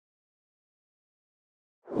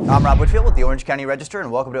I'm Rob Whitfield with the Orange County Register, and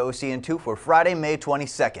welcome to OCN2 for Friday, May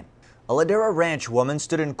 22nd. A Ladera Ranch woman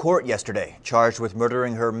stood in court yesterday, charged with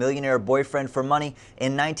murdering her millionaire boyfriend for money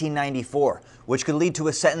in 1994, which could lead to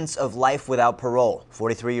a sentence of life without parole.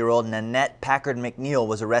 43-year-old Nanette Packard McNeil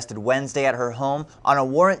was arrested Wednesday at her home on a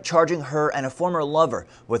warrant charging her and a former lover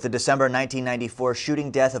with the December 1994 shooting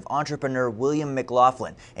death of entrepreneur William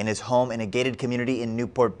McLaughlin in his home in a gated community in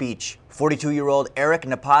Newport Beach. 42-year-old Eric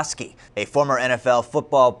Naposki, a former NFL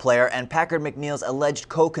football player and Packard McNeil's alleged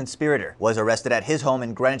co-conspirator, was arrested at his home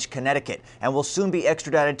in Greenwich, Connecticut, and will soon be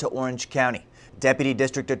extradited to Orange County. Deputy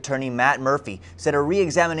District Attorney Matt Murphy said a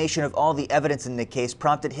re-examination of all the evidence in the case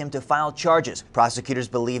prompted him to file charges. Prosecutors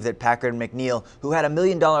believe that Packard McNeil, who had $1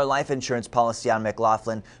 million life insurance policy on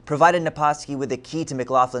McLaughlin, provided Naposki with a key to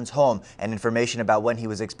McLaughlin's home and information about when he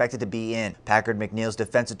was expected to be in. Packard McNeil's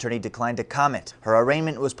defense attorney declined to comment. Her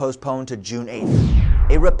arraignment was postponed to June 8th.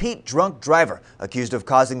 A repeat drunk driver accused of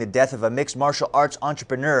causing the death of a mixed martial arts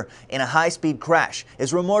entrepreneur in a high-speed crash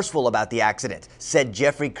is remorseful about the accident, said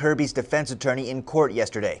Jeffrey Kirby's defense attorney in court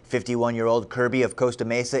yesterday. 51-year-old Kirby of Costa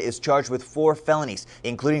Mesa is charged with 4 felonies,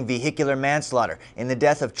 including vehicular manslaughter, in the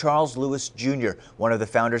death of Charles Lewis Jr., one of the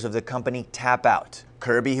founders of the company Tap Out.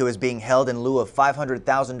 Kirby, who is being held in lieu of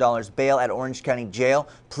 $500,000 bail at Orange County Jail,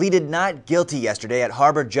 pleaded not guilty yesterday at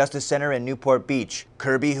Harbor Justice Center in Newport Beach.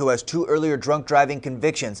 Kirby, who has 2 earlier drunk driving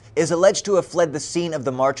convictions, is alleged to have fled the scene of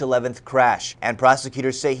the March 11th crash, and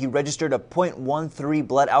prosecutors say he registered a .13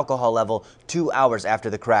 blood alcohol level 2 hours after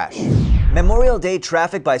the crash. Memorial Day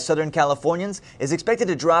traffic by Southern Californians is expected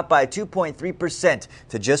to drop by 2.3%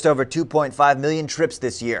 to just over 2.5 million trips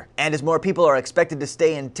this year. And as more people are expected to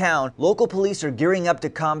stay in town, local police are gearing up to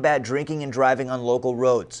combat drinking and driving on local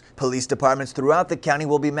roads. Police departments throughout the county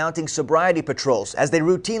will be mounting sobriety patrols, as they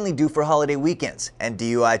routinely do for holiday weekends, and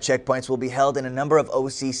DUI checkpoints will be held in a number of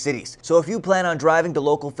OC cities. So if you plan on driving to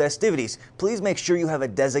local festivities, please make sure you have a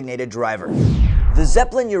designated driver. The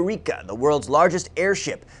Zeppelin Eureka, the world's largest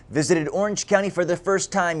airship, visited Orange County for the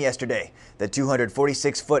first time yesterday. The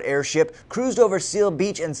 246-foot airship cruised over Seal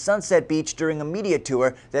Beach and Sunset Beach during a media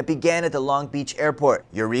tour that began at the Long Beach Airport.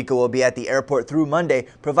 Eureka will be at the airport through Monday,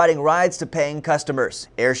 providing rides to paying customers.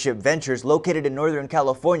 Airship Ventures, located in Northern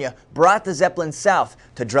California, brought the Zeppelin south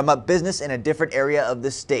to drum up business in a different area of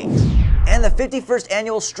the state. And the 51st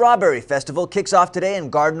Annual Strawberry Festival kicks off today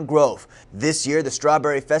in Garden Grove. This year, the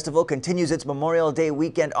Strawberry Festival continues its Memorial Day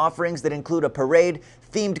weekend offerings that include a parade,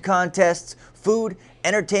 themed contests, food,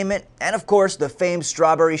 entertainment, and of course, the famed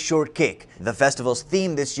strawberry shortcake. The festival's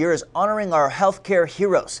theme this year is honoring our healthcare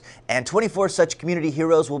heroes, and 24 such community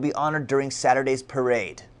heroes will be honored during Saturday's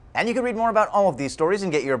parade. And you can read more about all of these stories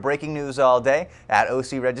and get your breaking news all day at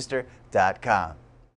ocregister.com.